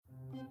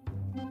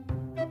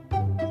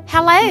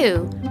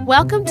Hello!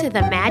 Welcome to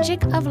the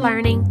Magic of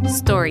Learning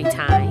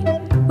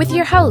Storytime with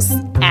your host,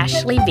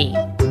 Ashley V.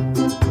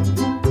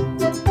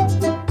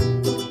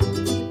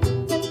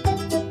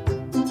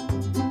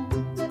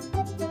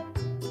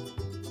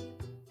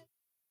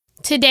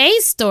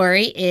 Today's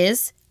story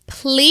is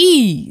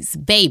Please,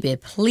 Baby,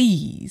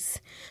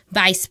 Please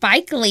by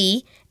Spike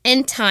Lee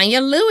and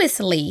Tanya Lewis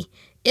Lee,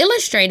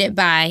 illustrated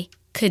by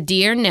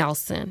Kadir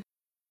Nelson.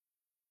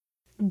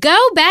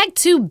 Go back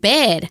to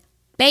bed,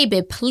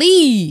 baby,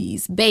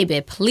 please, baby,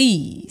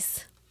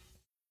 please.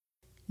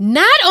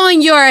 Not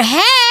on your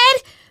head,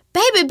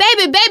 baby,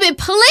 baby, baby,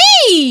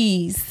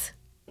 please.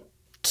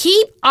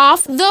 Keep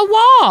off the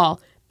wall,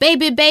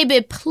 baby,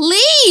 baby,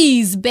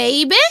 please,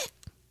 baby.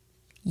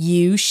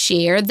 You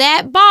share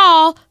that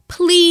ball,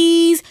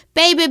 please,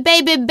 baby,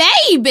 baby,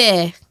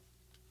 baby.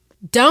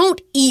 Don't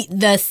eat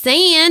the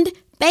sand,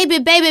 baby,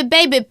 baby,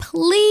 baby,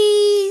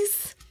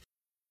 please.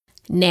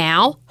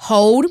 Now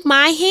hold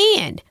my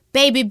hand,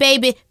 baby,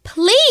 baby,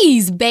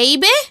 please,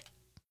 baby.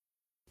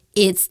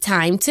 It's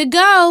time to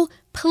go,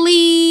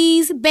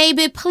 please,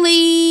 baby,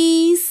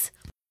 please.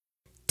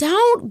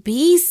 Don't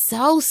be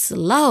so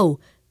slow,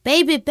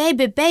 baby,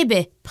 baby,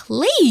 baby,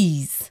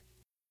 please.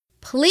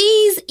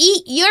 Please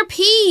eat your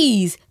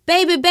peas,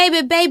 baby,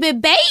 baby, baby,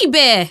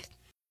 baby.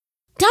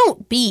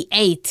 Don't be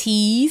a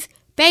tease,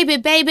 baby,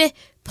 baby,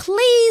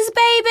 please,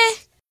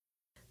 baby.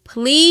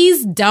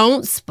 Please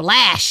don't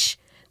splash,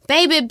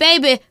 baby,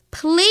 baby,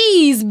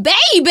 please,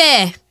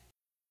 baby.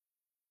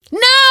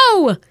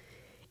 No!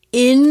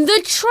 In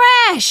the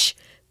trash,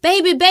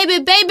 baby, baby,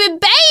 baby,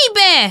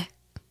 baby.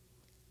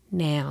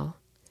 Now,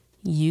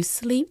 you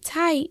sleep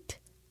tight,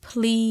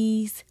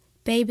 please,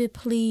 baby,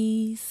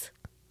 please.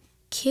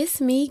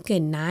 Kiss me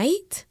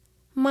goodnight,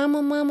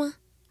 mama, mama,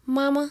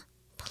 mama,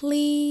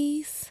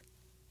 please.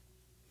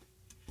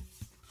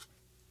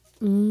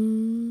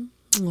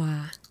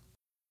 Mwah.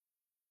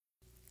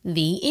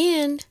 The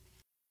end.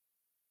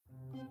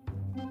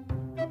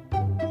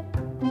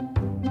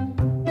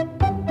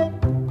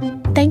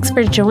 Thanks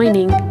for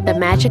joining the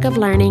Magic of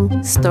Learning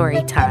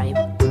Storytime.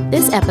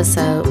 This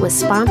episode was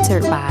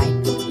sponsored by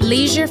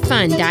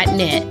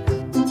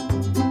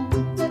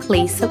LeisureFun.net.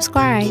 Please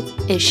subscribe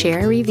and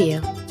share a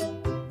review.